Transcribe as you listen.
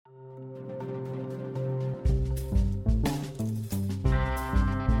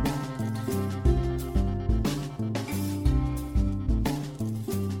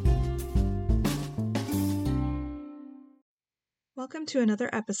Welcome to another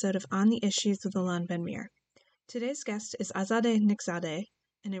episode of On the Issues with Alon Ben-Mir. Today's guest is Azadeh Nikzadeh,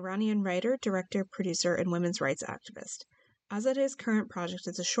 an Iranian writer, director, producer, and women's rights activist. Azadeh's current project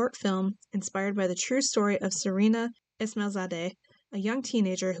is a short film inspired by the true story of Sarina Esmailzadeh, a young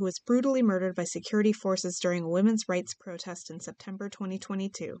teenager who was brutally murdered by security forces during a women's rights protest in September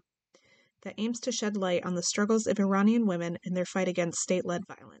 2022, that aims to shed light on the struggles of Iranian women and their fight against state-led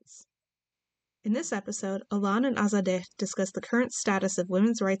violence. In this episode, Alon and Azadeh discuss the current status of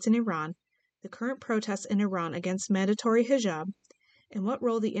women's rights in Iran, the current protests in Iran against mandatory hijab, and what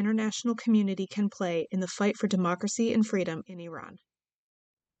role the international community can play in the fight for democracy and freedom in Iran.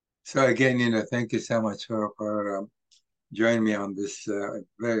 So again, thank you so much for joining me on this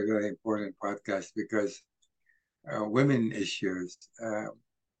very, very important podcast because women issues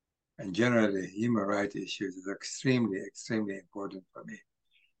and generally human rights issues is extremely, extremely important for me.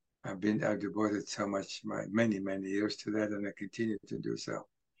 I've devoted so much, many years to that, and I continue to do so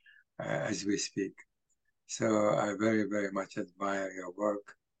as we speak. So I very, very much admire your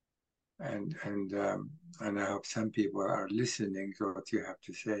work, and I hope some people are listening to what you have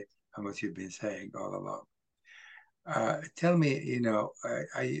to say and what you've been saying all along. Tell me,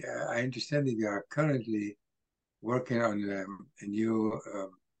 I understand that you are currently working on a new,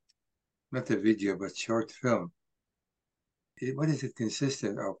 not a video, but short film. What is it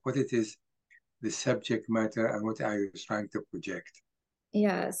consistent of? What it is, the subject matter, and what are you trying to project?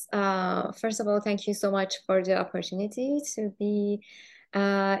 Yes. First of all, thank you so much for the opportunity to be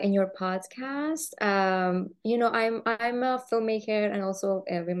in your podcast. I'm a filmmaker and also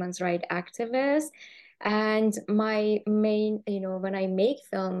a women's rights activist. And my main, when I make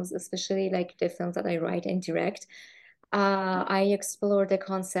films, especially like the films that I write and direct, I explore the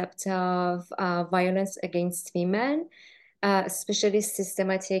concept of violence against women, especially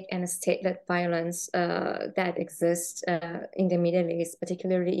systematic and state-led violence that exists in the Middle East,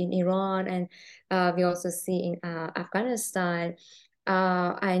 particularly in Iran, and we also see in Afghanistan.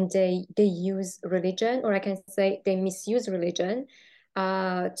 And they use religion, or I can say they misuse religion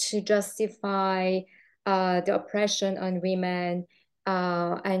to justify the oppression on women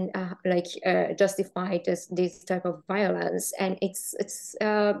and justify this type of violence. And it's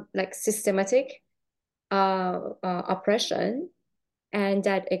like systematic oppression, and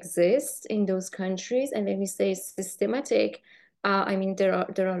that exists in those countries. And when we say systematic, I mean there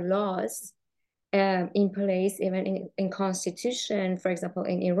are laws in place, even in constitution, for example,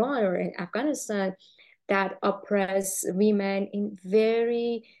 in Iran or in Afghanistan, that oppress women in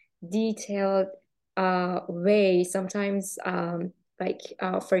very detailed way. Sometimes, for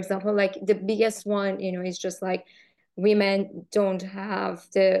example, like the biggest one, is just like women don't have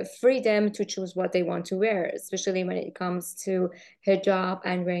the freedom to choose what they want to wear, especially when it comes to hijab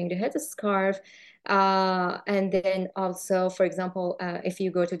and wearing the headscarf. And then also, for example, if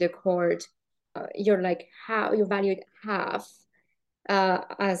you go to the court, you're valued half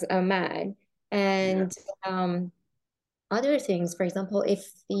as a man. And other things, for example, if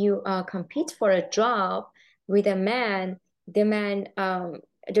you compete for a job with a man,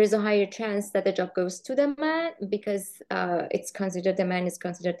 there's a higher chance that the job goes to the man because the man is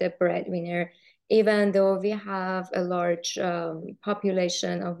considered the breadwinner, even though we have a large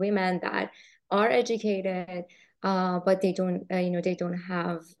population of women that are educated, but they don't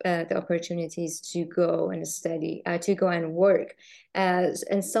have the opportunities to go and study, to go and work.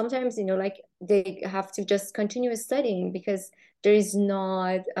 And sometimes, they have to just continue studying because there is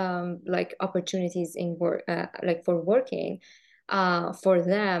not opportunities in work, for working for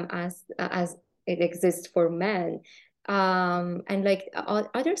them as it exists for men. And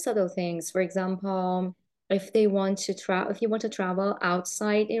other subtle things, for example, if you want to travel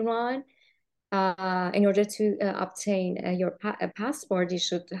outside Iran, in order to obtain your passport, you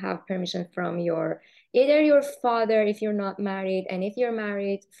should have permission from either your father if you're not married, and if you're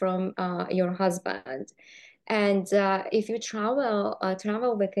married, from your husband. And if you travel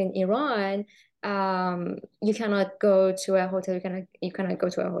within Iran, you cannot go to a hotel. You cannot go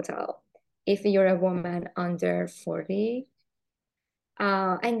to a hotel if you're a woman under 40.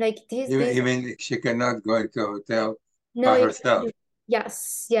 And like these, you mean she cannot go into a hotel by herself?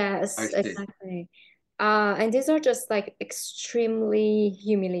 Yes, exactly. And these are just like extremely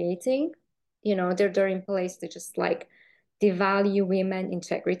humiliating. They're in place to just like devalue women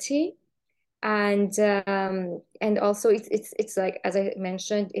integrity. And also it's like, as I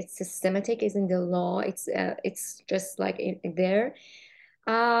mentioned, it's systematic, is in the law. It's just like there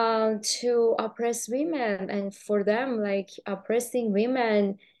to oppress women, and for them, like, oppressing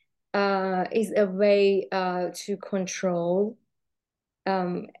women is a way to control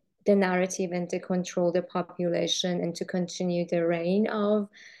the narrative and to control the population and to continue the reign of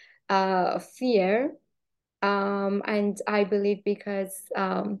fear. And I believe because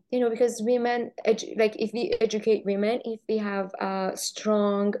because women, like if we educate women, if we have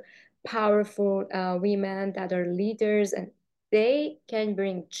strong, powerful women that are leaders and they can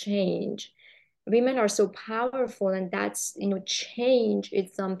bring change. Women are so powerful, and that's change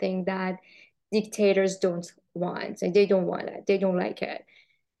is something that dictators don't want, and they don't want it. They don't like it.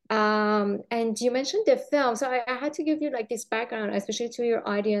 And you mentioned the film, so I had to give you like this background, especially to your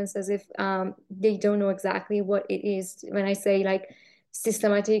audience, as if they don't know exactly what it is. When I say like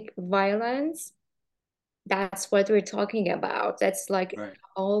systematic violence, that's what we're talking about. That's like Right.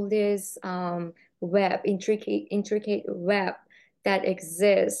 all this intricate web that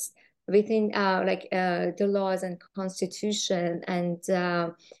exists within the laws and constitution, and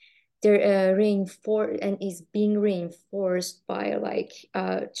they're reinforced and is being reinforced by like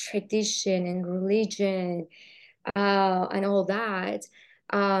tradition and religion and all that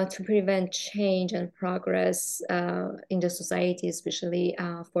to prevent change and progress in the society, especially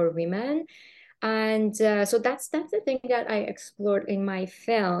for women. And so that's the thing that I explored in my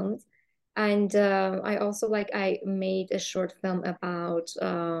films. And I also I made a short film about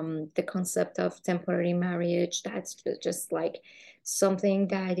the concept of temporary marriage. That's just like something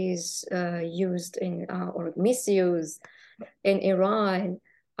that is used in or misused in Iran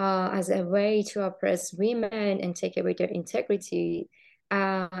as a way to oppress women and take away their integrity.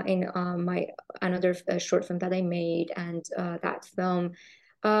 In my another short film that I made, and that film,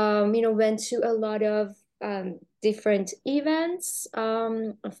 went to a lot of different events,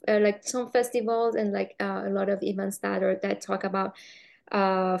 like some festivals and a lot of events that talk about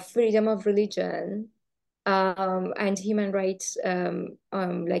freedom of religion and human rights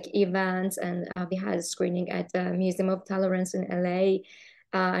like events, and we had a screening at the Museum of Tolerance in LA,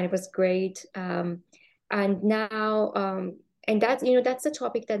 and it was great. And now and that's a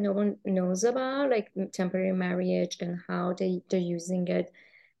topic that no one knows about, like temporary marriage and how they're using it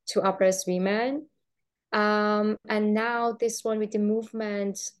to oppress women. And now this one with the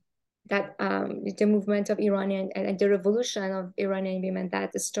movement of Iranian and the revolution of Iranian women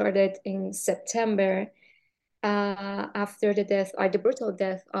that started in September after the brutal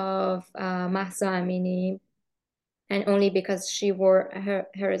death of Mahsa Amini, and only because she wore her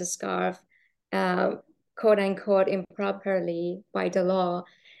scarf, uh, quote unquote, improperly by the law.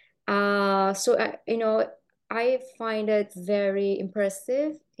 So I find it very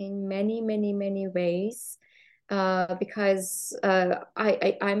impressive in many, many, many ways. Because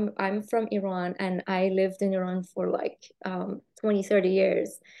I'm from Iran, and I lived in Iran for like 20, 30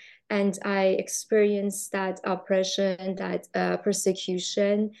 years. And I experienced that oppression, that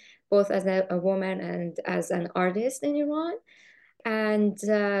persecution, both as a woman and as an artist in Iran. And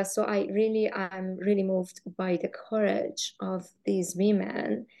so I'm really moved by the courage of these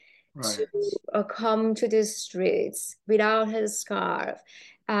women to Right. come to the streets without his scarf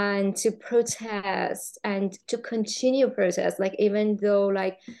and to protest and to continue protest, like even though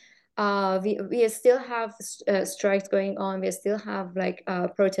we still have strikes going on, we still have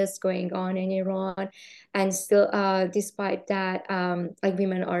protests going on in Iran, and still despite that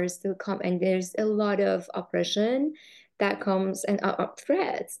women are still come, and there's a lot of oppression that comes, and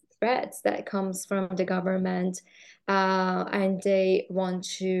threats that comes from the government, and they want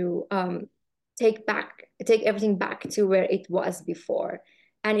to take everything back to where it was before,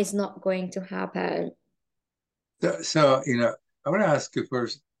 and it's not going to happen. So I want to ask you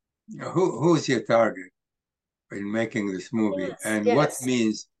first, who is your target in making this movie, Yes, and yes. what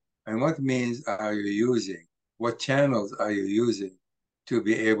means are you using? What channels are you using to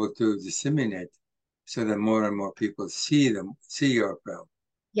be able to disseminate so that more and more people see your film?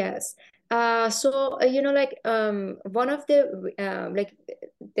 Yes. So one of the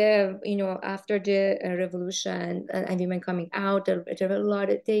after the revolution and women coming out, there were a lot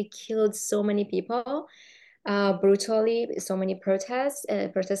they killed so many people brutally, so many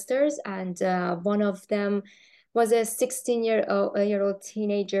protesters, and one of them was a 16-year-old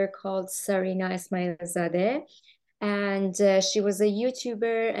teenager called Sarina Esmailzadeh. And she was a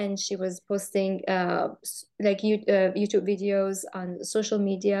YouTuber, and she was posting YouTube videos on social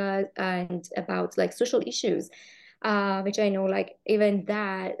media and about like social issues, which I know like even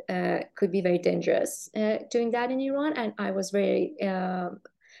that could be very dangerous doing that in Iran. And I was very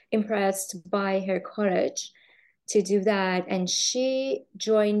impressed by her courage to do that. And she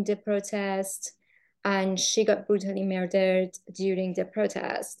joined the protest, and she got brutally murdered during the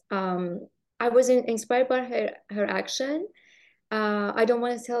protest. I was inspired by her action. I don't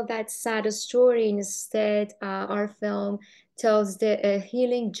want to tell that sad story. Instead, our film tells the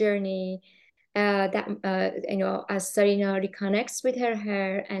healing journey that as Sarina reconnects with her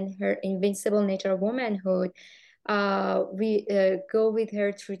hair and her invincible nature of womanhood, we go with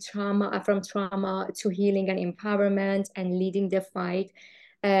her through trauma, from trauma to healing and empowerment, and leading the fight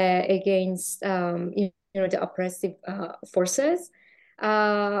against the oppressive forces.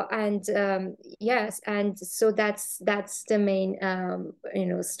 Yes, and so that's the main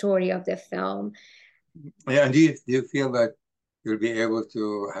story of the film. Yeah, and do you feel that you'll be able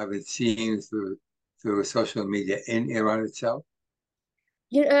to have it seen through social media in Iran itself?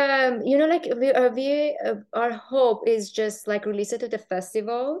 Like our hope is just like release it to the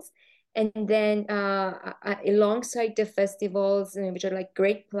festivals, and then alongside the festivals, which are like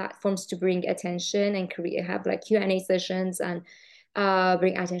great platforms to bring attention and have like Q&A sessions and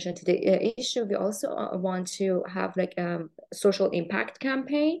bring attention to the issue. We also want to have like social impact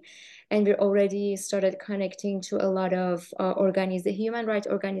campaign, and we already started connecting to a lot of human rights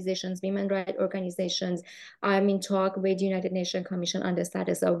organizations, women rights organizations. I'm in talk with United Nations Commission on the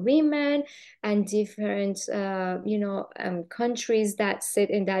Status of Women and different countries that sit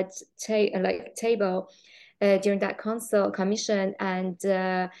in that table during that commission, and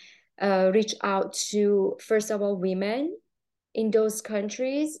reach out to, first of all, women in those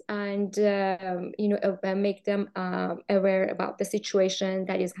countries, and make them aware about the situation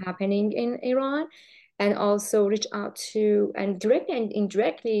that is happening in Iran, and also reach out to, and directly and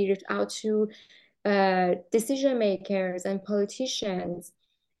indirectly reach out to decision makers and politicians,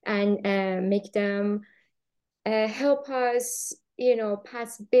 and make them help us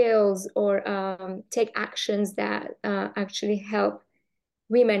pass bills or take actions that actually help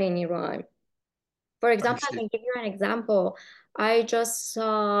women in Iran. For example, I can give you an example. I just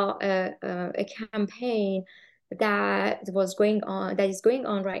saw a campaign that is going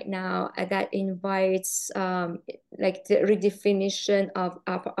on right now, that invites like the redefinition of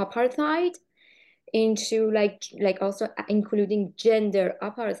apartheid into like also including gender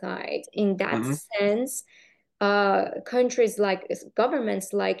apartheid. In that sense, countries like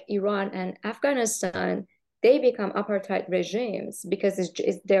governments like Iran and Afghanistan, they become apartheid regimes because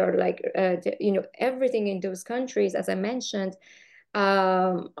they're like everything in those countries, as I mentioned,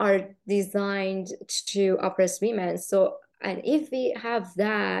 are designed to oppress women. So, and if we have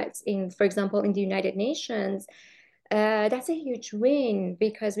that in, for example, in the United Nations, that's a huge win,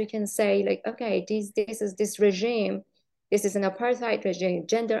 because we can say like, okay, this regime, this is an apartheid regime,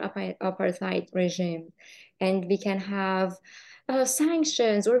 gender apartheid regime, and we can have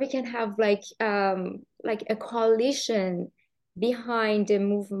sanctions, or we can have like a coalition behind the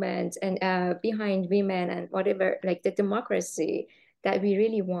movement, and behind women, and whatever, like the democracy that we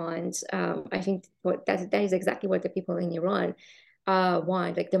really want. I think that is exactly what the people in Iran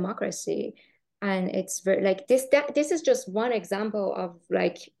want, like democracy. And it's very like this is just one example of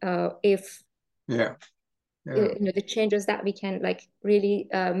like if the changes that we can like really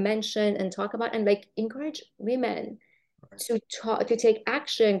mention and talk about, and like encourage women to take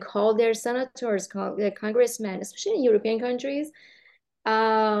action, call their senators, call their congressmen, especially in European countries.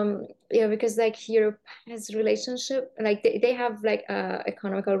 Because like Europe has relationship, like they have like a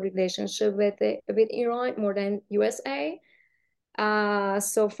economical relationship with Iran more than USA.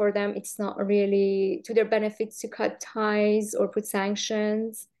 So for them, it's not really to their benefit to cut ties or put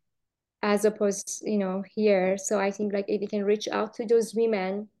sanctions, as opposed, here. So I think like if we can reach out to those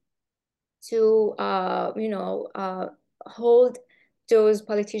women to, hold those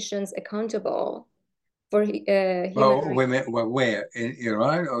politicians accountable for human rights. Where in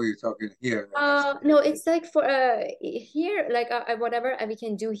Iran, or are you talking here? No, it's like for here, like whatever we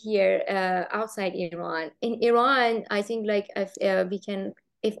can do here outside Iran. In Iran, I think like if we can,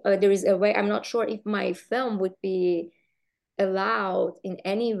 if there is a way, I'm not sure if my film would be allowed in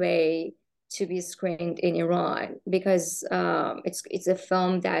any way to be screened in Iran, because it's a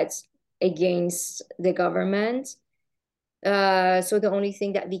film that's against the government. So the only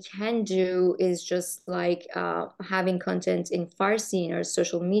thing that we can do is just like having content in Farsi in our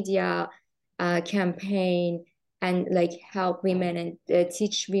social media campaign, and like help women, and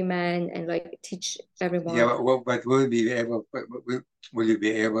teach women, and like teach everyone. Yeah, but will you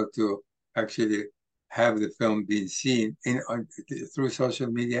be able to actually have the film being seen through social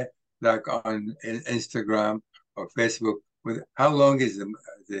media, like on Instagram or Facebook? How long is the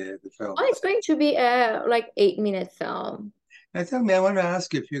film? Oh, it's going to be a like 8-minute film. Now tell me, I want to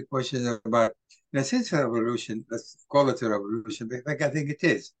ask you a few questions about, since the revolution, let's call it a revolution, because I think it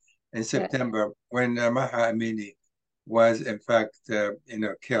is, in September, when Maha Amini was in fact,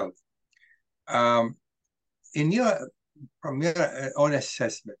 killed. From your own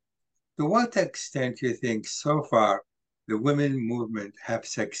assessment, to what extent do you think so far the women movement have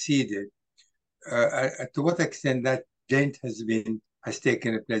succeeded, to what extent that dent has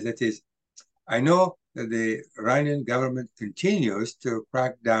taken place. That is, I know that the Iranian government continues to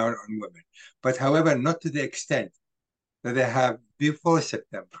crack down on women, but however, not to the extent that they have before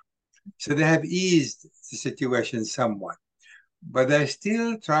September. So they have eased the situation somewhat, but they're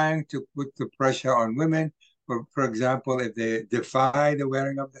still trying to put the pressure on women. For example, if they defy the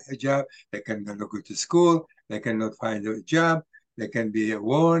wearing of the hijab, they cannot go to school, they cannot find a job, they can be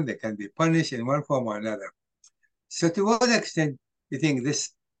warned, they can be punished in one form or another. So to what extent do you think this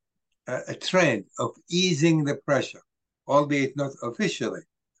a trend of easing the pressure, albeit not officially,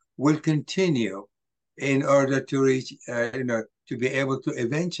 will continue in order to reach, to be able to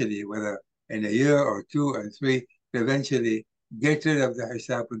eventually, whether in a year or 2 or 3, to eventually get rid of the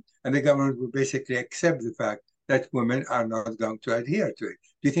hijab, and the government will basically accept the fact that women are not going to adhere to it.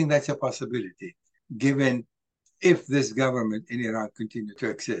 Do you think that's a possibility, given if this government in Iran continue to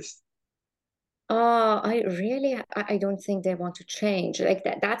exist? I don't think they want to change. Like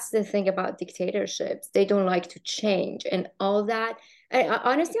that's the thing about dictatorships. They don't like to change and all that.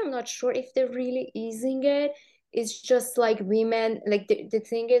 Honestly, I'm not sure if they're really easing it. It's just like women, like the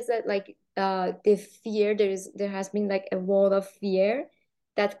thing is that like the fear, there has been like a wall of fear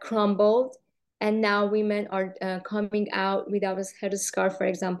that crumbled, and now women are coming out without a headscarf, for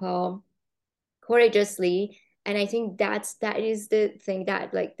example, courageously. And I think that is the thing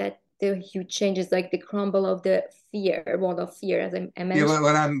that like that the huge changes, like the crumble of the fear, wall of fear, as I Yeah, mentioned.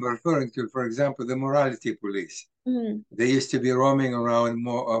 what I'm referring to, for example, the morality police. Mm. They used to be roaming around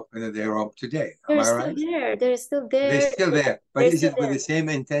more often than they roam today. Am They're I still right? there. They're still They're there. still there, but They're is still it with the there. same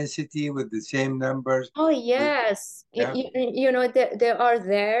intensity, with the same numbers? Oh yes, Yeah. you know they are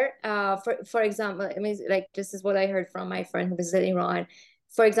there. For example, I mean, like this is what I heard from my friend who visited Iran.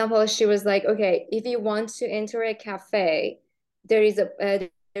 For example, she was like, okay, if you want to enter a cafe, there is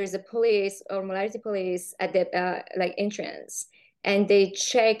a police or morality police at the like entrance, and they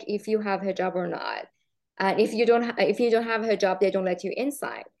check if you have hijab or not. And if you don't have hijab, they don't let you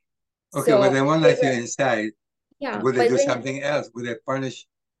inside. Okay, but So they won't let you inside. yeah, Will they but do when something else? Will they punish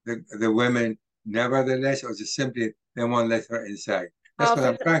the women nevertheless, or just simply they won't let her inside? That's what For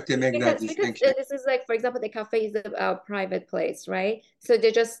I'm trying to make that because distinction. this is like, for example, the cafe is a private place, right? So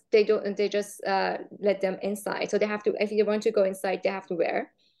they just let them inside. So they have to, if they want to go inside, they have to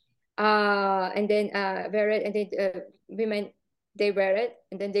wear and then wear it, and then women, they wear it,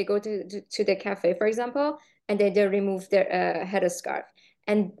 and then they go to the cafe, for example, and then they remove their headscarf.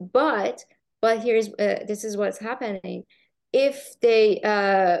 And but here's this is what's happening. If they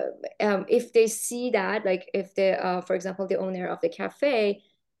see that, like if they for example, the owner of the cafe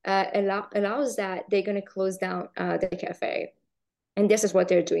allows that, they're going to close down the cafe. And this is what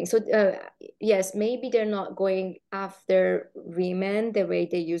they're doing. So yes, maybe they're not going after women the way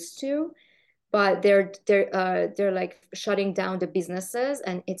they used to, but they're like shutting down the businesses,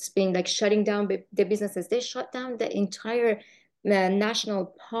 and it's been like shutting down the businesses. They shut down the entire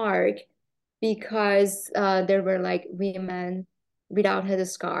national park because there were like women without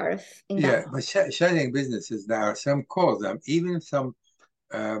headscarf in that Yeah, park. but shutting businesses, there are some call them, even some,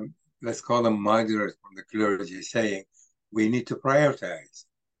 um, let's call them moderate from the clergy, saying we need to prioritize.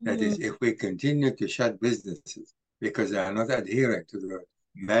 That is, Mm. if we continue to shut businesses because they are not adhering to the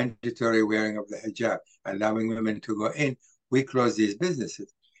mandatory wearing of the hijab, allowing women to go in, we close these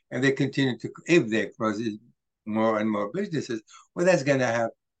businesses. And they continue to, if they close more and more businesses, well, that's going to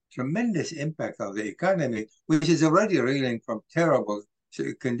have tremendous impact on the economy, which is already reeling from terrible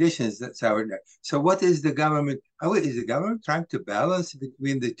conditions that's out there. So what is the government, how is the government trying to balance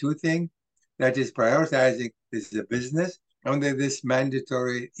between the two things? That is prioritizing this a business under this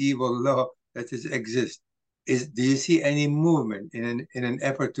mandatory evil law that exists. Do you see any movement in an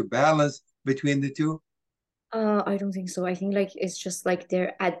effort to balance between the two? I don't think so. I think like it's just like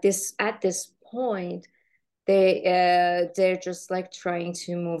they're at this point, they're just like trying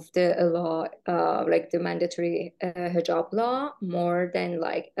to move the law, like the mandatory hijab law, more than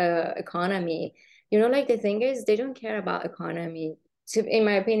like economy. You know, like the thing is, they don't care about economy. In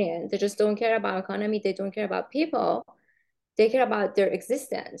my opinion, they just don't care about economy. They don't care about people. They care about their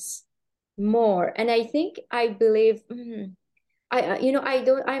existence more. And I think I believe. You know, I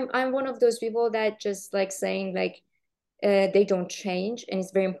don't. I'm one of those people that just like saying like they don't change, and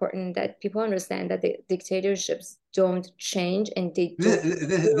it's very important that people understand that the dictatorships don't change and they don't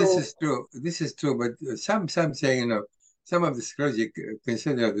This grow. is true. This is true, but some say, some of the clergy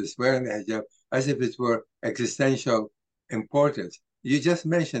consider this wearing the hijab as if it were existential importance. You just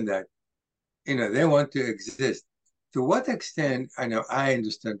mentioned that, they want to exist. To what extent, I know I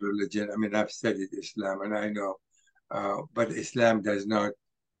understand religion. I mean, I've studied Islam, and I know but Islam does not.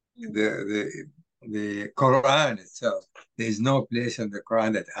 The Quran itself, there is no place in the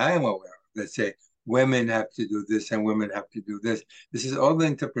Quran that I am aware of that say women have to do this and women have to do this. This is all the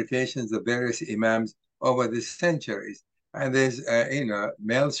interpretations of various imams over the centuries. And there's,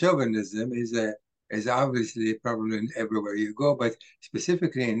 male chauvinism is obviously prevalent everywhere you go, but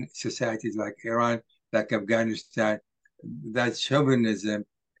specifically in societies like Iran, like Afghanistan, that chauvinism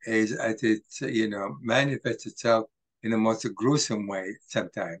is at its, manifests itself in the most gruesome way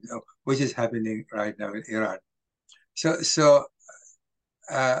sometimes, which is happening right now in Iran. So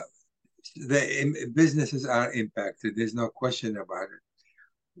the businesses are impacted. There's no question about it.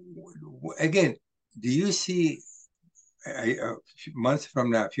 Again, do you see months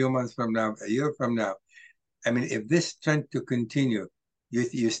from now, a few months from now, a year from now, I mean, if this trend to continue,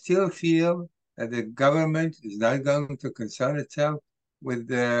 you still feel that the government is not going to concern itself with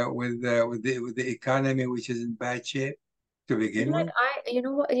the economy, which is in bad shape to begin with?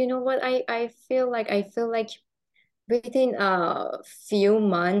 I feel like within a few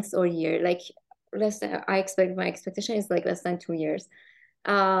months or year, like less than, my expectation is like less than 2 years.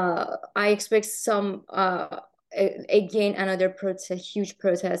 I expect some again another huge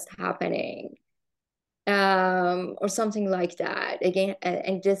protest happening, or something like that again,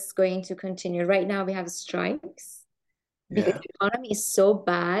 and just going to continue. Right now we have strikes because the economy is so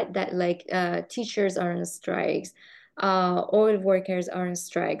bad that like teachers are on strikes, oil workers are on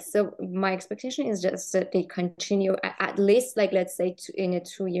strikes. So my expectation is just that they continue at least, like, let's say in a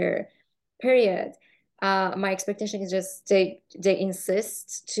 2 year period. My expectation is just they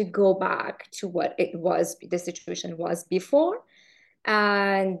insist to go back to what the situation was before,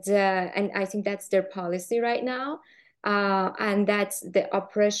 and I think that's their policy right now. And that's the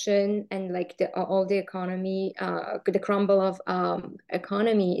oppression and like all the economy, the crumble of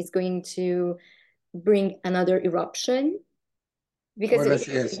economy is going to bring another eruption because that's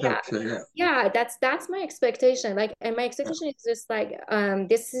my expectation. Like, and my expectation is just like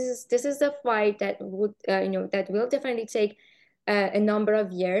this is a fight that would that will definitely take a number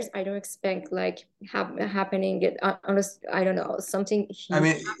of years. I don't expect like happening unless, I don't know, something huge. I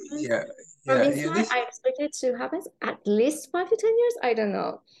mean, from inside, I expect it to happen at least 5 to 10 years. I don't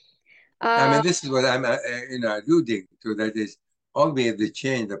know. I mean, this is what I'm alluding to. That is, albeit the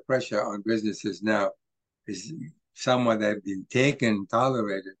change, the pressure on businesses now is somewhat that have been taken,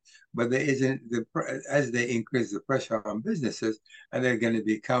 tolerated, but there isn't as they increase the pressure on businesses, and they're going to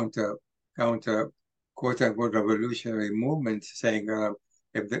be counter quote unquote revolutionary movements saying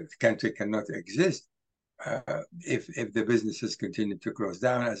if the country cannot exist if the businesses continue to close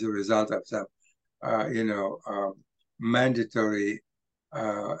down as a result of some mandatory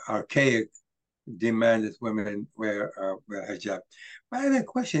archaic demand that women wear hijab. My other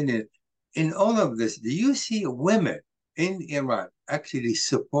question is, in all of this, do you see women in Iran actually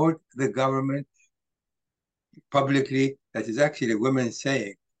support the government publicly? That is actually women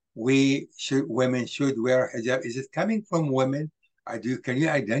saying women should wear hijab. Is it coming from women? Can you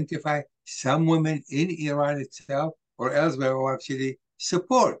identify some women in Iran itself or elsewhere who actually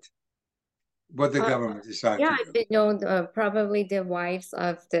support what the government is trying to do? Probably the wives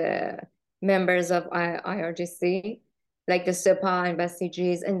of the members of IRGC, like the SEPA and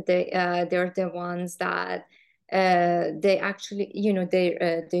Basijis, and they're the ones that they actually,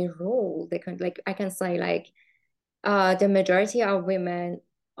 they rule. They can, like, I can say, like, the majority of women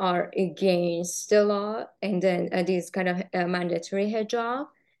are against the law, and then this kind of mandatory hijab,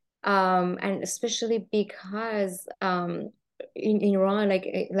 and especially because in Iran,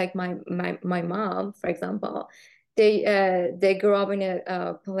 like my mom, for example, they grew up in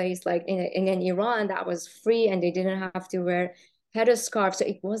a place like in an Iran that was free, and they didn't have to wear headscarf, so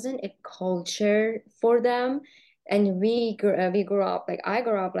it wasn't a culture for them. And we grew up, like I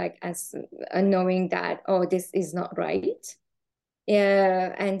grew up, like as knowing that, oh, this is not right,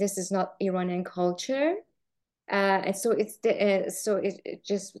 and this is not Iranian culture. And so it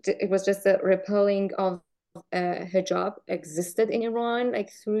was just the repelling of hijab existed in Iran, like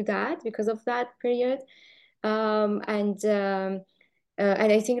through that, because of that period. And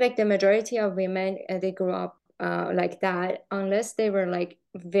I think like the majority of women, they grew up like that, unless they were like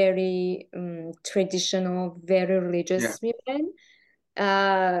very traditional, very religious women.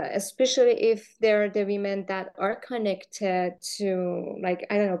 Especially if they're the women that are connected to, like,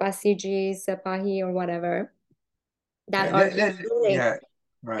 I don't know, Basiji, Sepahi, or whatever, that are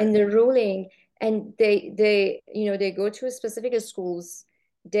in the ruling, and they go to specific schools,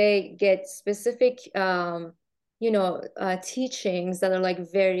 they get specific teachings that are like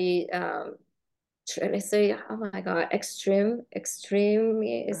very let's say, oh my God, extremist,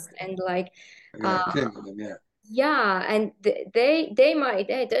 and like Yeah, and they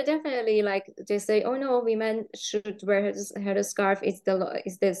definitely like they say, oh no, women should wear a scarf. It's the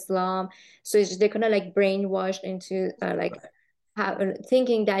Islam. So they're kind of like brainwashed into like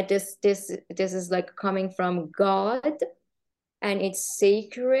thinking that this is like coming from God and it's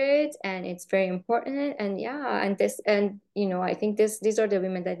sacred and it's very important. And yeah, and I think these are the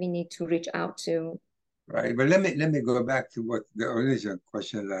women that we need to reach out to. Right. But let me go back to what the original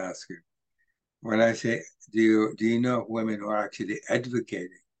question I asked you. When I say, do you know women who are actually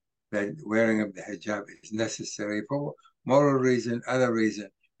advocating that wearing of the hijab is necessary for moral reason, other reason?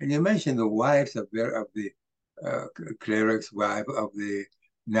 And you mentioned the wives of the clerics, wife of the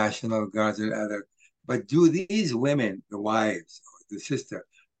National Guards and other. But do these women, the wives or the sister,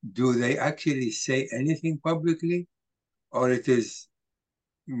 do they actually say anything publicly, or it's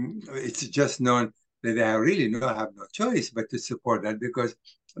just known that they really have no choice but to support that because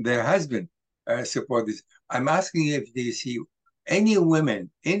their husband support this. I'm asking if you see any women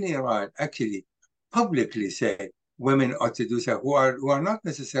in Iran actually publicly say women ought to do so, who are not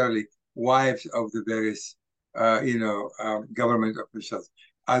necessarily wives of the various government officials.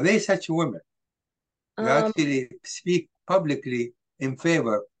 Are they such women who Um, actually speak publicly in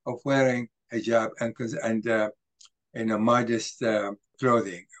favor of wearing hijab and modest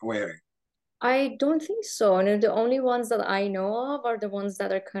clothing wearing? I don't think so. No, the only ones that I know of are the ones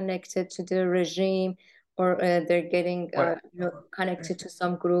that are connected to the regime or they're getting Well, connected to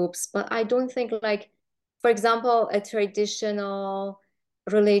some groups. But I don't think like, for example, a traditional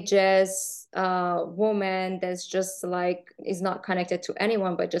religious woman that's just like is not connected to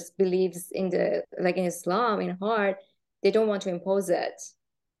anyone but just believes in the like in Islam in heart, they don't want to impose it.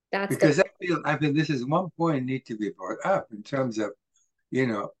 That's the because I feel this is one point need to be brought up in terms of, you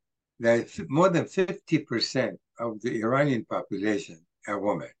know, that more than 50% of the Iranian population are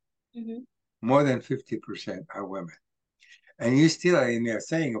women. Mhm. More than 50% are women. And you still are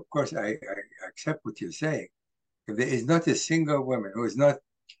saying, of course, I accept what you're saying. There is not a single woman who is not,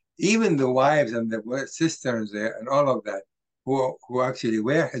 even the wives and the sisters there and all of that, who actually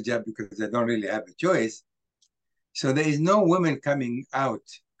wear hijab because they don't really have a choice. So there is no woman coming out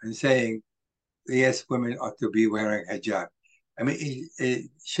and saying, yes, women ought to be wearing hijab. I mean,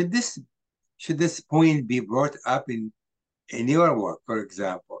 should this point be brought up in your work, for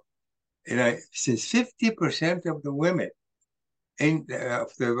example? Since 50% of the women of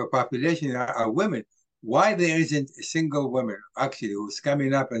the population are women, why there isn't a single woman actually who's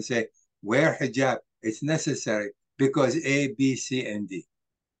coming up and say, wear hijab, it's necessary because A, B, C, and D?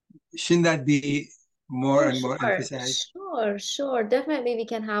 Shouldn't that be more Oh, and more sure, emphasized? sure. Definitely, we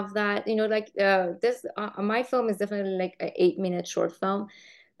can have that. Like this. My film is definitely like an 8-minute short film.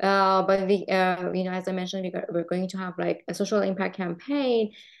 But as I mentioned, we're going to have like a social impact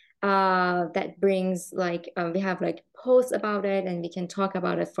campaign. That brings like we have like posts about it, and we can talk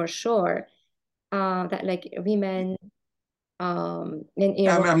about it for sure. That like women in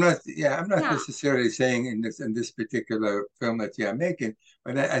Iran. I'm not Yeah. necessarily saying in this particular film that you're making,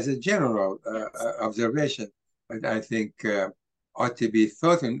 but as a general Yes. observation, I think ought to be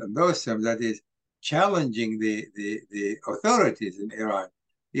thought in those terms. That is challenging the authorities in Iran.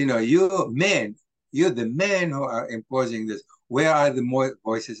 You're the men who are imposing this. Where are the more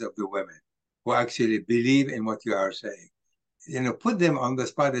voices of the women who actually believe in what you are saying? Put them on the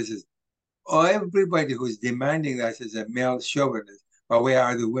spot. This is everybody who's demanding that is a male chauvinist. But where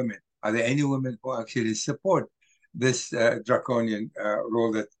are the women? Are there any women who actually support this draconian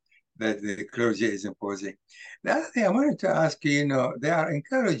rule that the clergy is imposing? The other thing I wanted to ask you, they are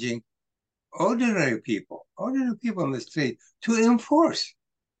encouraging ordinary people on the street to enforce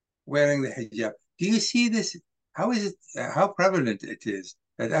wearing the hijab. Do you see this? How is it? How prevalent it is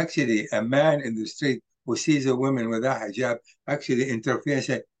that actually a man in the street who sees a woman without hijab actually interfere and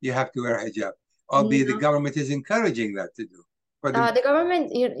say, "You have to wear hijab," albeit the No. government is encouraging that to do. For them, The government,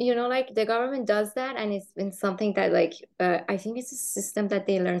 like the government does that, and it's been something that, like, I think it's a system that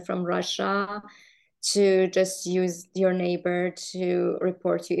they learned from Russia to just use your neighbor to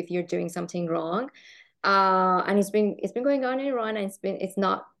report you if you're doing something wrong. And it's been going on in Iran, and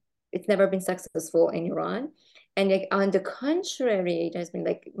it's never been successful in Iran. And like on the contrary, there's been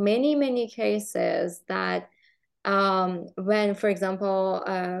like many cases that when, for example,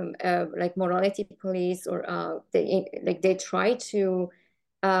 like morality police or they try to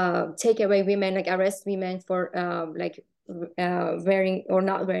take away women, like arrest women for wearing or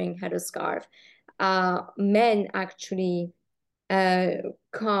not wearing headscarf. Men actually uh,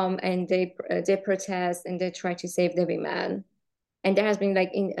 come and they protest and they try to save the women. And there has been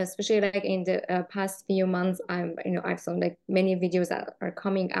like especially like in the past few months, I've seen like many videos that are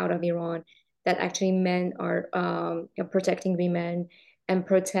coming out of Iran that actually men are protecting women and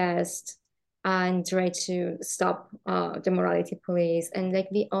protest and try to stop the morality police. And like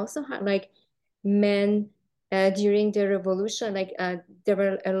we also had like men during the revolution, like there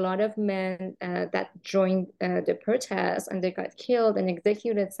were a lot of men that joined the protest, and they got killed and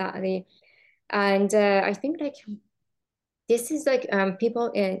executed sadly. And I think like this is like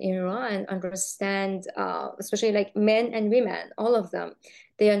people in Iran understand, especially like men and women, all of them,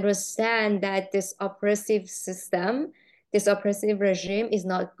 they understand that this oppressive system, this oppressive regime is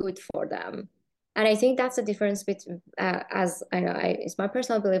not good for them. And I think that's the difference between, as I know, it's my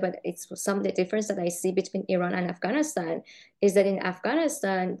personal belief, but it's some of the difference that I see between Iran and Afghanistan is that in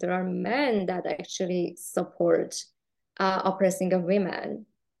Afghanistan, there are men that actually support oppressing of women.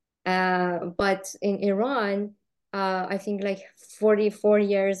 But in Iran, I think like 44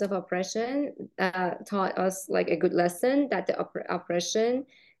 years of oppression taught us like a good lesson that the oppression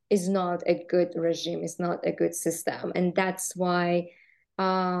is not a good regime, it's not a good system. And that's why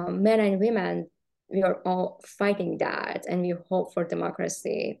men and women, we are all fighting that, and we hope for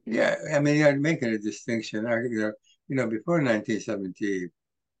democracy. Yeah, I mean, you're making a distinction. Before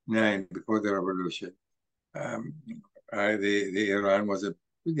 1979, before the revolution, the Iran was an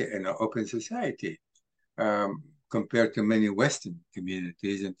open society compared to many Western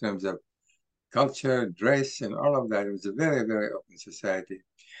communities in terms of culture, dress, and all of that. It was a very, very open society.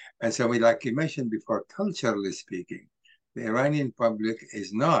 And so, like you mentioned before, culturally speaking, the Iranian public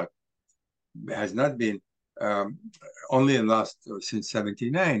has not been only in last since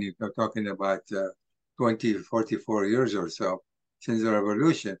 79. You're talking about 20, 44 years or so since the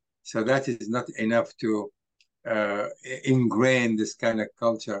revolution. So that is not enough to ingrain this kind of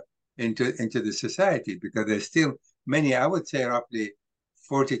culture into the society, because there's still many, I would say roughly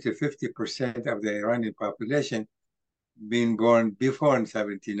 40 to 50% of the Iranian population being born before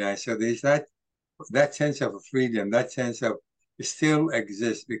 79. So there's that sense of freedom, that sense of still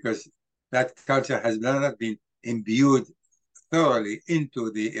exists, because that culture has not been imbued thoroughly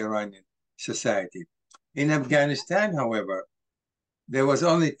into the Iranian society. In Afghanistan, however, there was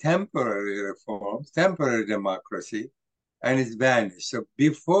only temporary reforms, temporary democracy, and it's vanished. So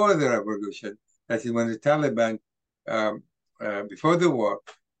before the revolution, that is when the Taliban, before the war,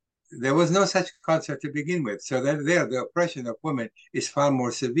 there was no such culture to begin with. So that the oppression of women is far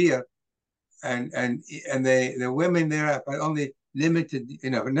more severe, and the women there have only limited,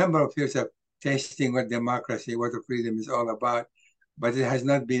 a number of years of tasting what democracy, what freedom is all about, but it has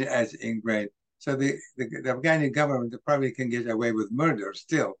not been as ingrained. So the Afghani government probably can get away with murder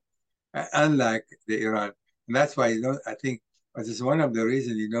still, unlike the Iran. And that's why I think this is one of the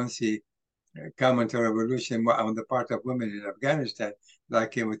reasons you don't see counter revolution on the part of women in Afghanistan,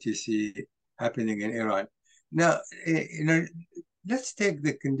 like what you see happening in Iran. Now, let's take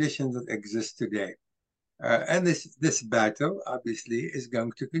the conditions that exist today. And this battle obviously is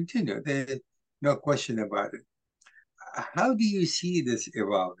going to continue. There's no question about it. How do you see this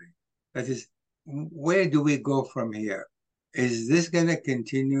evolving? That is, where do we go from here? Is this going to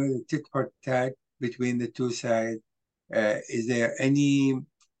continue the tit for tat between the two sides? Is there any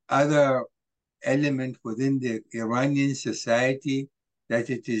other element within the Iranian society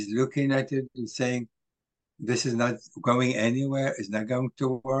that it is looking at it and saying, this is not going anywhere, it's not going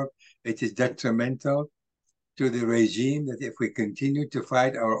to work, it is detrimental to the regime, that if we continue to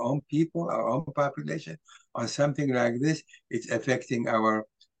fight our own people, our own population on something like this, it's affecting our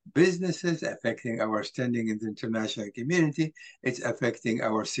businesses, affecting our standing in the international community, it's affecting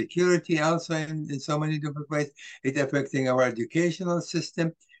our security also in so many different ways, it's affecting our educational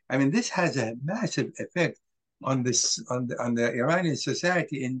system. I mean, this has a massive effect on the Iranian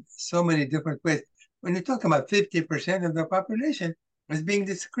society in so many different ways. When you talk about 50% of the population is being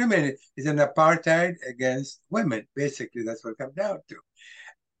discriminated, is an apartheid against women. Basically, that's what it comes down to.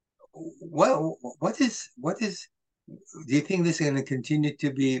 What is? Do you think this is going to continue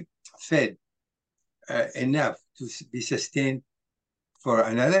to be fed enough to be sustained for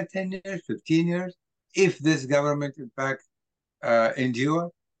another 10 years, 15 years, if this government, in fact,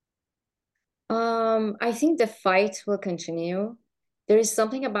 endure? I think the fight will continue. There is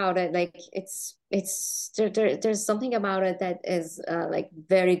something about it, like there's something about it that is like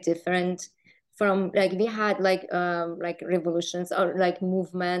very different from, like, we had like revolutions or like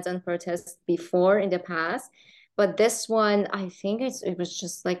movements and protests before in the past, but this one, I think it was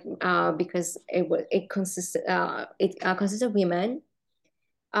just like because it consisted of women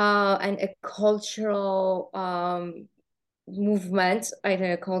and a cultural movement,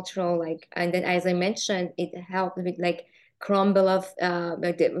 a cultural, like, and then as I mentioned, it helped with like crumble of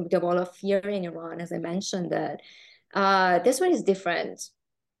like the wall of fear in Iran, as I mentioned that. This one is different.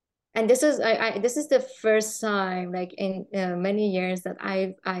 And this is this is the first time, like in many years, that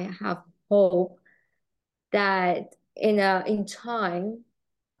I have hope that in time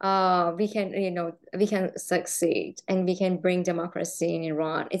we can, we can succeed and we can bring democracy in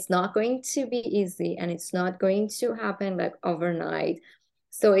Iran. It's not going to be easy and it's not going to happen like overnight.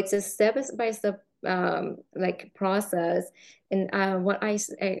 So it's a step by step like process. And what I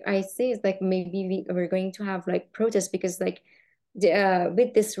see is like maybe we're going to have like protests because like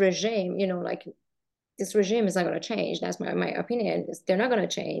with this regime, like this regime is not going to change. That's my opinion. They're not going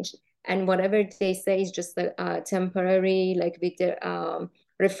to change. And whatever they say is just like temporary, like with the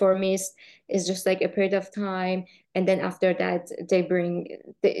reformists, is just like a period of time. And then after that, they bring,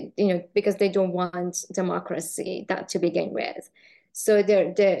 because they don't want democracy that to begin with. So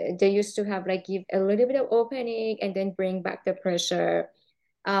they used to have like give a little bit of opening and then bring back the pressure.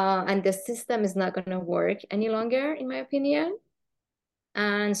 And the system is not going to work any longer, in my opinion.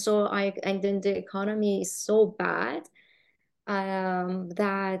 And then the economy is so bad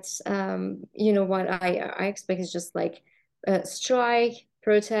that what I expect is just like a strike,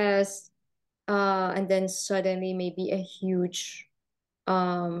 protest, and then suddenly maybe a huge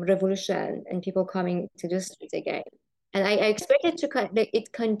revolution and people coming to the streets again. And I expect it to like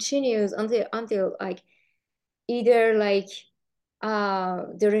it continues until like either like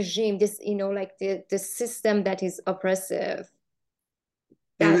the regime, this like the system that is oppressive.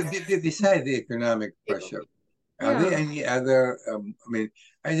 Besides the economic pressure, are there Yeah. any other? I mean,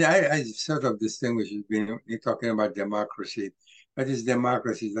 I sort of distinguish between you're talking about democracy, but it's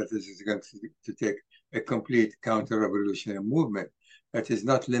democracy that is going to take a complete counter-revolutionary movement that is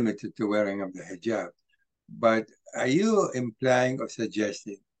not limited to wearing of the hijab. But are you implying or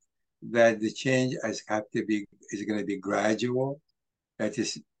suggesting that the change is going to be gradual? That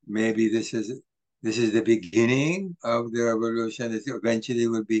is, maybe this is the beginning of the revolution. It eventually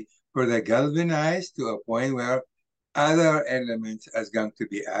will be further galvanized to a point where other elements are going to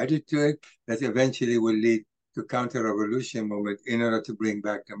be added to it that eventually will lead to counter-revolution movement in order to bring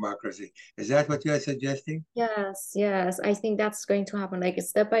back democracy. Is that what you are suggesting? Yes, yes. I think that's going to happen like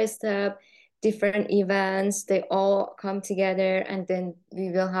step by step, different events, they all come together, and then we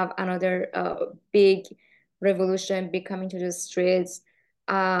will have another big revolution be coming to the streets.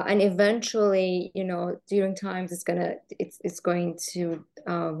 And eventually, during times it's going to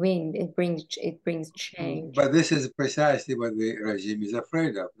win. It brings change. But this is precisely what the regime is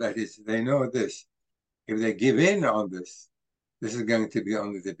afraid of. That is, they know this. If they give in on this, this is going to be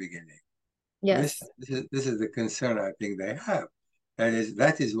only the beginning. Yes. This is the concern I think they have.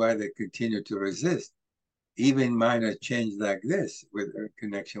 That is why they continue to resist even minor change like this with a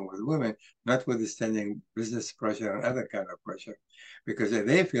connection with women, notwithstanding business pressure and other kind of pressure, because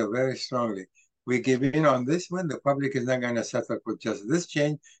they feel very strongly, we give in on this one, the public is not going to settle for just this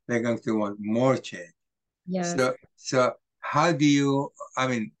change, they're going to want more change. Yes. So how do you,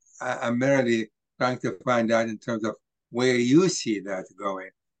 I'm merely trying to find out in terms of where you see that going.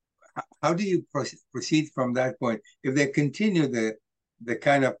 How do you proceed from that point? If they continue the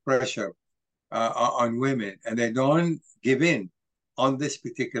kind of pressure on women and they don't give in on this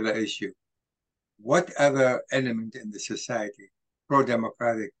particular issue, what other element in the society,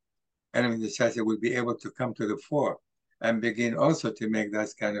 pro-democratic element in the society, will be able to come to the fore and begin also to make that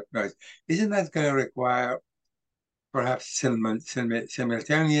kind of noise? Isn't that going to require perhaps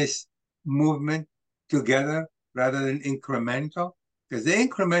simultaneous movement together rather than incremental? Because the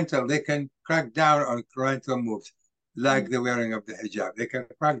incremental, they can crack down on incremental moves, like the wearing of the hijab. They can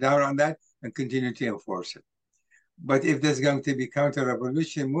crack down on that and continue to enforce it. But if there's going to be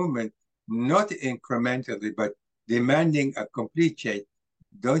counter-revolution movement, not incrementally, but demanding a complete change,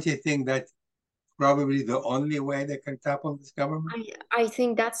 don't you think that's probably the only way they can topple this government? I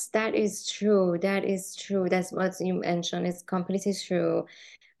think that is true. That is true. That's what you mentioned. It's completely true.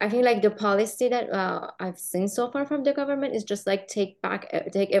 I think like the policy that I've seen so far from the government is just like take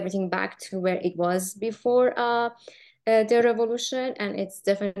everything back to where it was before the revolution, and it's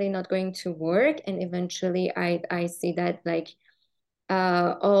definitely not going to work. And eventually, I see that like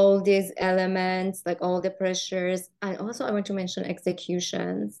all these elements, like all the pressures, and also I want to mention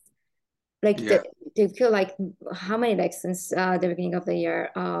executions. Like Yeah. they feel like how many like since the beginning of the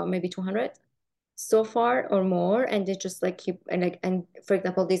year, maybe 200 so far or more, and they just like keep and for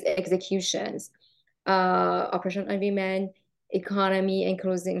example these executions, Operation on Women, economy and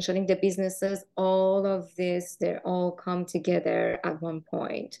closing, shutting the businesses, all of this, they all come together at one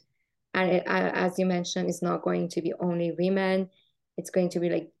point. And as you mentioned, it's not going to be only women, it's going to be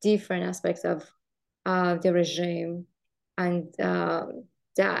like different aspects of the regime, and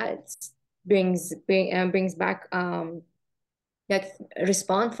that brings back like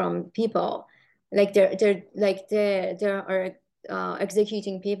respond from people. Like they are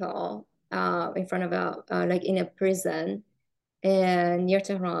executing people in front of a like in a prison near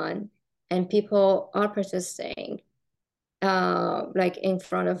Tehran, and people are protesting like in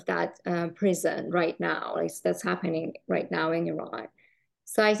front of that prison right now. Like that's happening right now in Iran.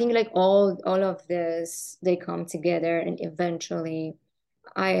 So I think like all of this, they come together, and eventually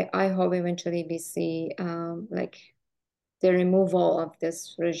I hope eventually we see like the removal of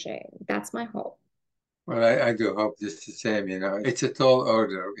this regime. That's my hope. Well, I do hope just the same, It's a tall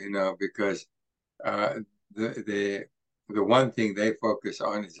order, because uh, the one thing they focus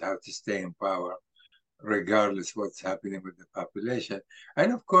on is how to stay in power, regardless what's happening with the population.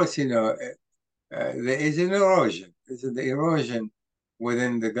 And of course, there is an erosion. The erosion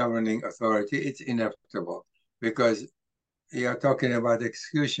within the governing authority. It's inevitable because you're talking about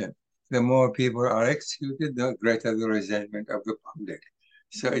execution. The more people are executed, the greater the resentment of the public.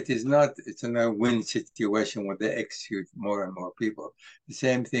 So it's not a win situation when they execute more and more people. The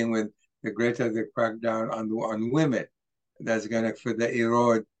same thing with the greater the crackdown on women, that's going to further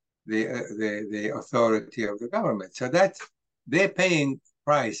erode the authority of the government. So they're paying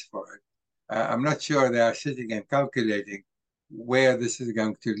price for it. I'm not sure they are sitting and calculating where this is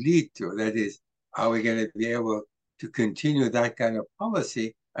going to lead to. That is, are we going to be able to continue that kind of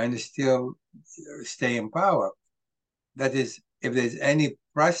policy and still stay in power? That is, if there's any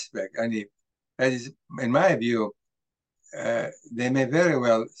prospect, that is, in my view, they may very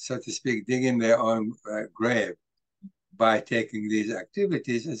well, so to speak, dig in their own grave by taking these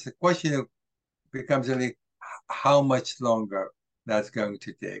activities. It's a question of becomes really how much longer that's going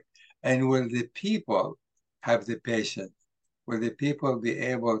to take. And will the people have the patience? Will the people be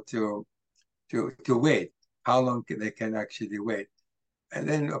able to wait? How long they can actually wait? And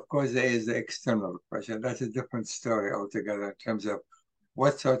then, of course, there is the external pressure. That's a different story altogether in terms of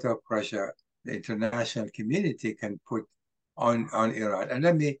what sort of pressure the international community can put on Iran. And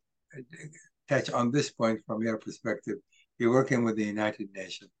let me touch on this point from your perspective. You're working with the United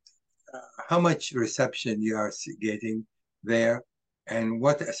Nations. How much reception you are getting there, and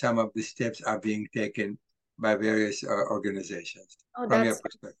what some of the steps are being taken by various organizations from your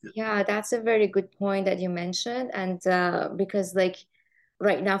perspective? Yeah, that's a very good point that you mentioned. And because like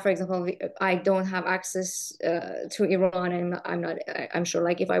right now, for example, I don't have access to Iran, and I'm sure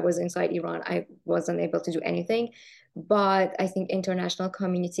like if I was inside Iran, I wasn't able to do anything. But I think international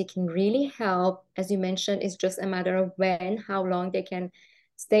community can really help. As you mentioned, it's just a matter of how long they can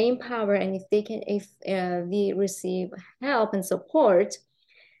stay in power, and if we receive help and support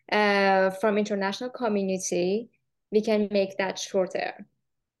from international community, we can make that shorter,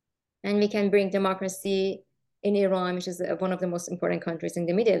 and we can bring democracy in Iran, which is one of the most important countries in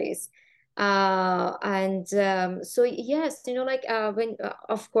the Middle East. So yes, like when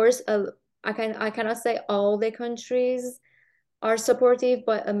of course I cannot say all the countries are supportive,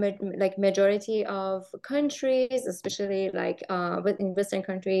 but like majority of countries, especially like in Western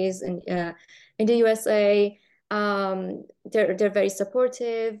countries and in the USA, they're very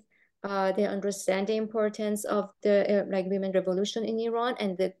supportive. They understand the importance of the like women revolution in Iran,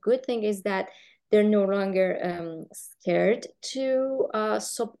 and the good thing is that they're no longer scared to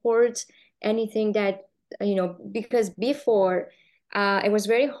support anything that because before it was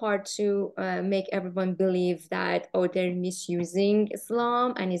very hard to make everyone believe that, oh, they're misusing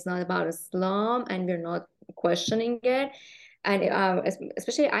Islam and it's not about Islam and we're not questioning it. And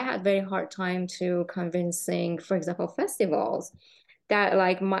especially I had very hard time to convincing, for example, festivals that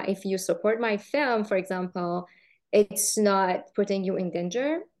like if you support my film, for example, it's not putting you in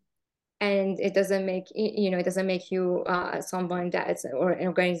danger. And it doesn't make you someone that's, or an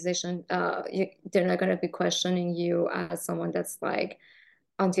organization, they're not going to be questioning you as someone that's like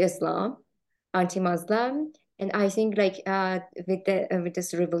anti-Islam, anti-Muslim. And I think like with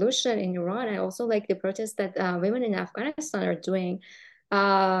this revolution in Iran, and also like the protests that women in Afghanistan are doing,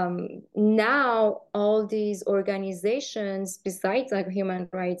 now all these organizations, besides like human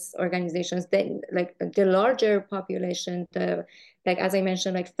rights organizations, then like the larger population, like as I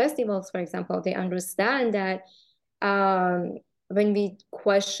mentioned, like festivals, for example, they understand that when we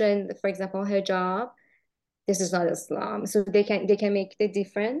question, for example, hijab, this is not Islam, so they can make the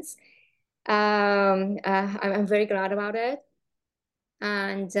difference. I'm very glad about it.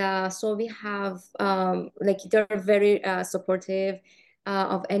 And so we have like they're very supportive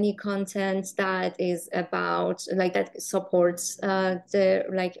of any content that is about like that supports the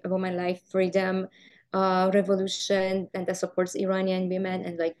like women life freedom revolution, and that supports Iranian women.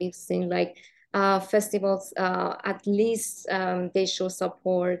 And like we've seen like festivals at least they show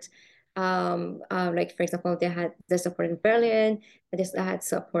support Like for example, they support in Berlin, they had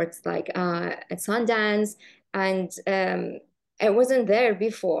supports like at Sundance, and it wasn't there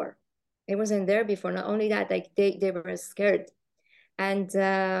before. It wasn't there before. Not only that, like they were scared, and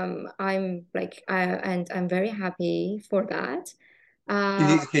I'm very happy for that.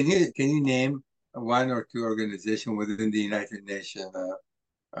 Can you name one or two organizations within the United Nations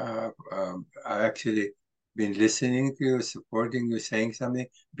are actually been listening to you, supporting you, saying something?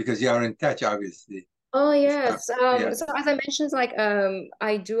 Because you are in touch, obviously. Oh It's not, yes. yeah, So as I mentioned, like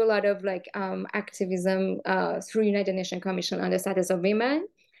I do a lot of like activism through United Nations Commission on the Status of Women.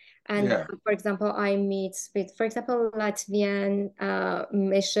 And yeah. for example, I meet with, for example, Latvian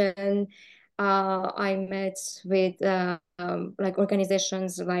mission. I met with like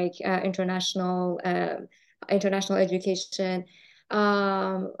organizations like international education,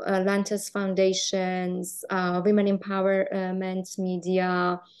 Lantus Foundations, Women Empowerment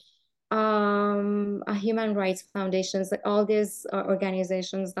Media, human rights foundations, like all these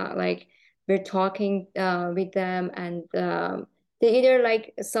organizations that like we're talking with them, and they either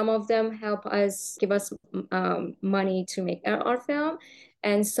like some of them help us give us money to make our film,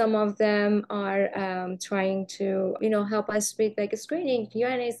 and some of them are trying to help us with like screening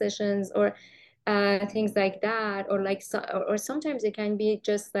Q&A sessions or things like that, or like or sometimes it can be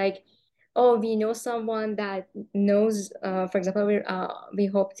just like, oh, we know someone that knows, for example, we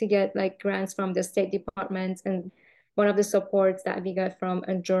hope to get like grants from the State Department, and one of the supports that we got from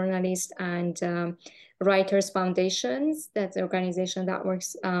a journalist and writers foundations. That's the organization that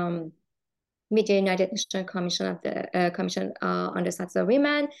works with the United Nations Commission of the Commission on the Status of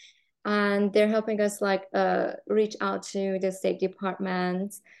Women, and they're helping us like reach out to the State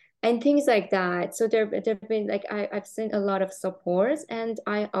Department and things like that. So there've been like I've seen a lot of support, and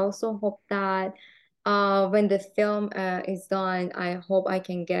I also hope that when the film is done, I hope I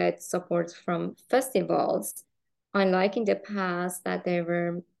can get support from festivals, unlike in the past that they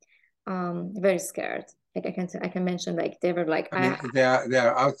were very scared. Like I can mention like they were like I mean, they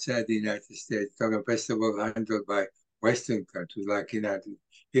are outside the United States, talking festival handled by Western countries, like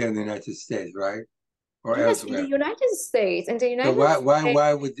here in the United States, right? Or yes, in the elsewhere. United States, in the So United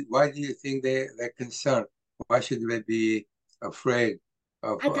States. why do you think they're concerned? Why should they be afraid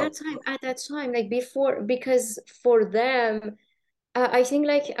of At that time, like before, because for them, I think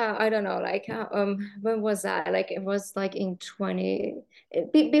like I don't know, like when was that? Like it was like in 20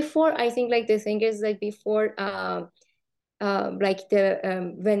 before. I think like the thing is like before like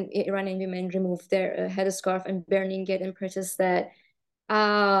the when Iranian women removed their headscarf and burning it and protested,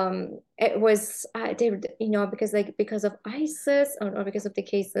 it was they because like because of ISIS, or because of the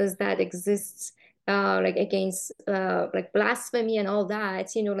cases that exists like against like blasphemy and all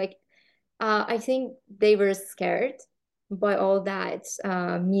that, like I think they were scared by all that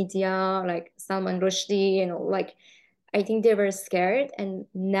media, like Salman Rushdie, like I think they were scared, and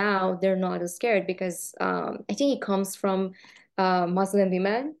now they're not as scared because I think it comes from Muslim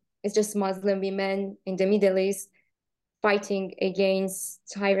women. It's just Muslim women in the Middle East fighting against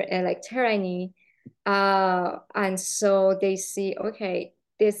like tyranny, and so they see, okay,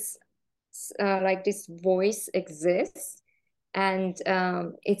 this like this voice exists, and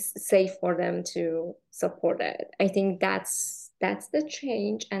it's safe for them to support it. I think that's the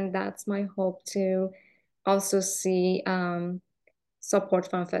change, and that's my hope to also see support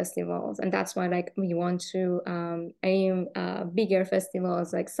from festivals, and that's why like we want to aim bigger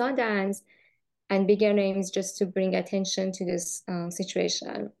festivals like Sundance and bigger names just to bring attention to this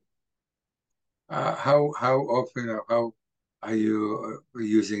situation. how often or how are you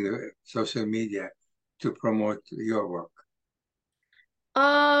using the social media to promote your work?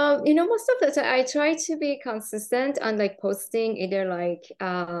 Most of the time I try to be consistent on like posting either like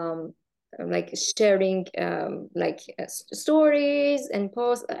sharing like stories and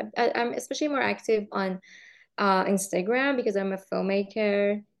posts. I'm especially more active on Instagram because I'm a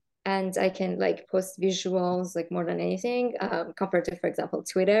filmmaker and I can like post visuals like more than anything compared to, for example,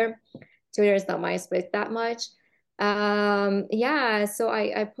 Twitter. Twitter is not my space that much. Yeah, so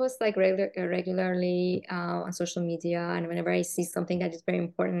I post like regularly on social media, and whenever I see something that is very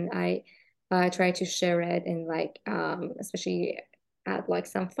important, I try to share it, and like especially at like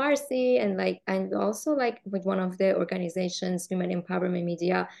some Farsi, and like and also like with one of the organizations, Women Empowerment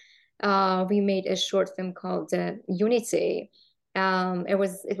Media, we made a short film called Unity. It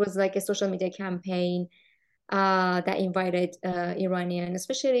was like a social media campaign that invited Iranian,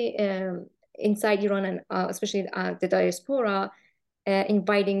 especially inside Iran, and especially the diaspora,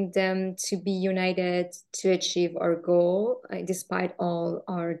 inviting them to be united to achieve our goal, despite all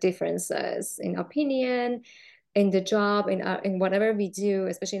our differences in opinion, in the job, in whatever we do,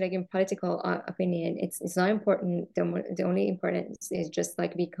 especially like in political opinion, it's not important. The only important is just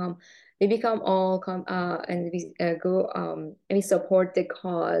like we become all come and we go and we support the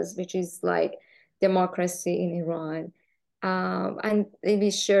cause, which is like democracy in Iran. And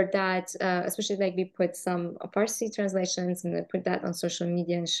we share that, especially like we put some Farsi translations and put that on social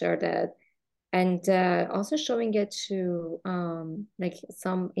media and share that. And also showing it to like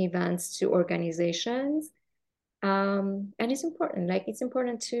some events to organizations. And it's important, like it's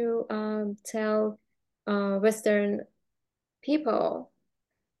important to tell Western people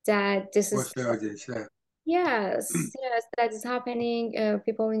that this is, What's the audience? yes, that is happening.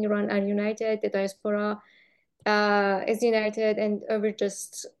 People in Iran are united, the diaspora is united, and we're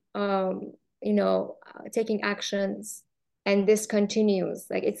just, taking actions. And this continues,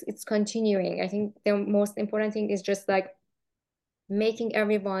 like it's continuing. I think the most important thing is just like making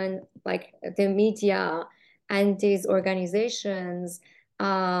everyone, like the media and these organizations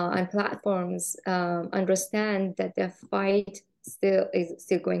and platforms understand that the fight is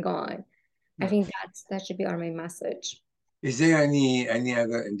still going on. I think that should be our main message. Is there any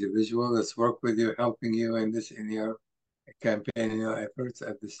other individual that's worked with you, helping you in your campaign, in your efforts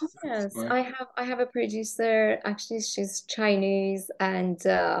at this Yes, point? I have a producer. Actually, she's Chinese,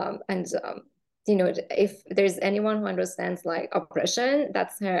 if there's anyone who understands like oppression,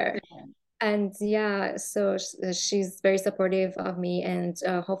 that's her. And yeah, so she's very supportive of me, and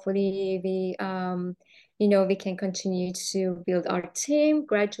hopefully we can continue to build our team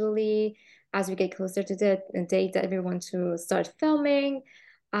gradually as we get closer to the date that we want to start filming.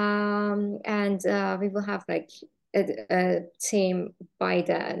 And we will have like a team by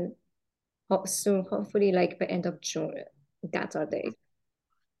then, soon, hopefully like by end of June. That's our date.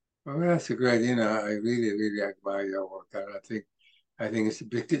 Well, that's a great. I really, really admire your work, and I think it's a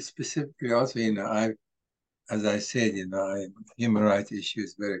bit specifically also. As I said, human rights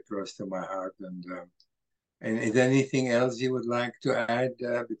issues very close to my heart, and is there anything else you would like to add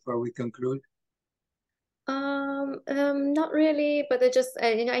before we conclude? Not really, but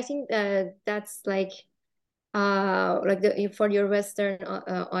I think that's like for your Western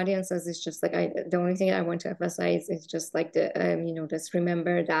audiences, it's just like the only thing I want to emphasize is just like just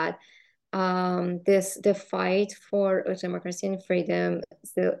remember that the fight for democracy and freedom is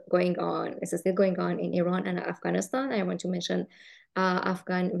still going on. It's still going on in Iran and Afghanistan. I want to mention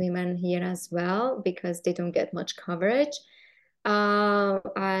Afghan women here as well because they don't get much coverage.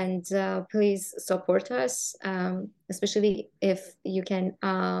 And please support us, especially if you can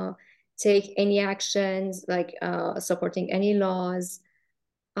take any actions like supporting any laws.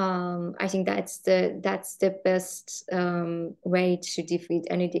 I think that's the best way to defeat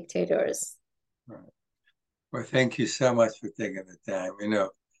any dictators. Right. Well, thank you so much for taking the time.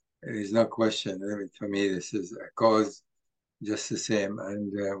 There's no question. I mean, for me, this is a cause just the same,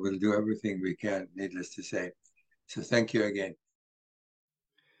 and we'll do everything we can, needless to say. So thank you again.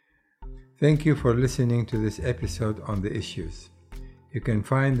 Thank you for listening to this episode on the issues. You can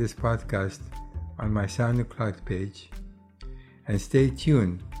find this podcast on my SoundCloud page, and stay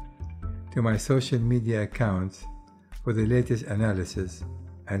tuned to my social media accounts for the latest analysis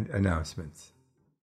and announcements.